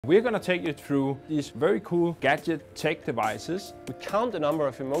We're going to take you through these very cool gadget tech devices. We count the number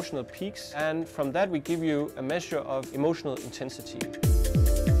of emotional peaks, and from that we give you a measure of emotional intensity.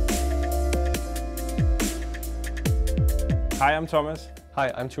 Hi, I'm Thomas.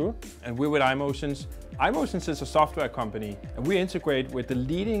 Hi, I'm Ture. And we're with iMotions. iMotions is a software company, and we integrate with the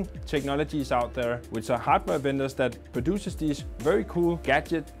leading technologies out there, which are hardware vendors that produces these very cool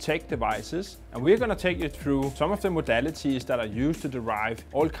gadget tech devices. And we're going to take you through some of the modalities that are used to derive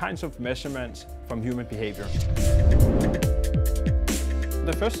all kinds of measurements from human behavior.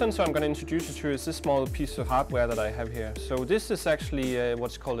 The first sensor I'm going to introduce you to is this small piece of hardware that I have here. So this is actually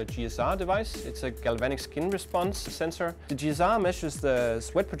what's called a GSR device. It's a Galvanic Skin Response sensor. The GSR measures the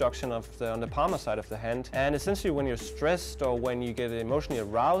sweat production on the palmar side of the hand, and essentially when you're stressed or when you get emotionally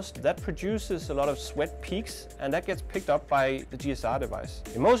aroused, that produces a lot of sweat peaks, and that gets picked up by the GSR device.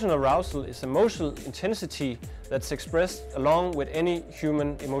 Emotional arousal is emotional intensity that's expressed along with any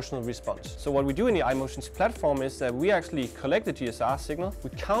human emotional response. So what we do in the iMotions platform is that we actually collect the GSR signal, we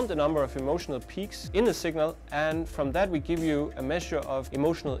count the number of emotional peaks in the signal, and from that we give you a measure of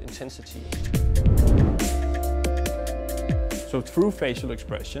emotional intensity. So through facial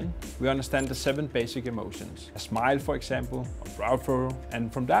expression, we understand the 7 basic emotions. A smile, for example, a brow furrow,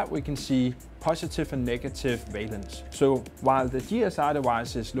 and from that we can see positive and negative valence. So while the GSR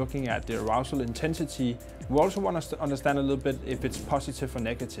device is looking at the arousal intensity, we also want to understand a little bit if it's positive or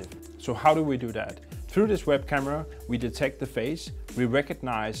negative. So how do we do that? Through this web camera, we detect the face, we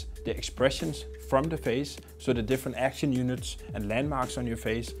recognize the expressions from the face, so the different action units and landmarks on your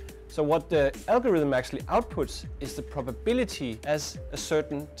face. So what the algorithm actually outputs is the probability as a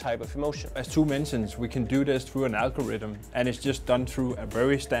certain type of emotion. As Ture mentions, we can do this through an algorithm, and it's just done through a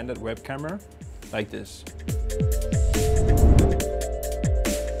very standard web camera, like this.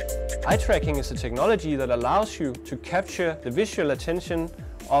 Eye tracking is a technology that allows you to capture the visual attention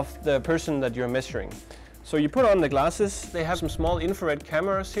of the person that you're measuring. So you put on the glasses, they have some small infrared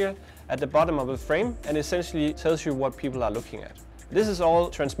cameras here at the bottom of the frame, and essentially tells you what people are looking at. This is all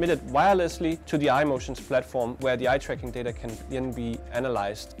transmitted wirelessly to the iMotions platform, where the eye tracking data can then be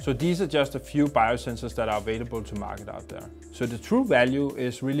analyzed. So these are just a few biosensors that are available to market out there. So the true value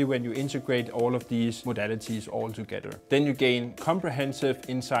is really when you integrate all of these modalities all together. Then you gain comprehensive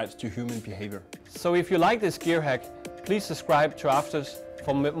insights to human behavior. So if you like this gear hack, please subscribe to AFTRS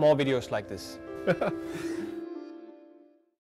for more videos like this.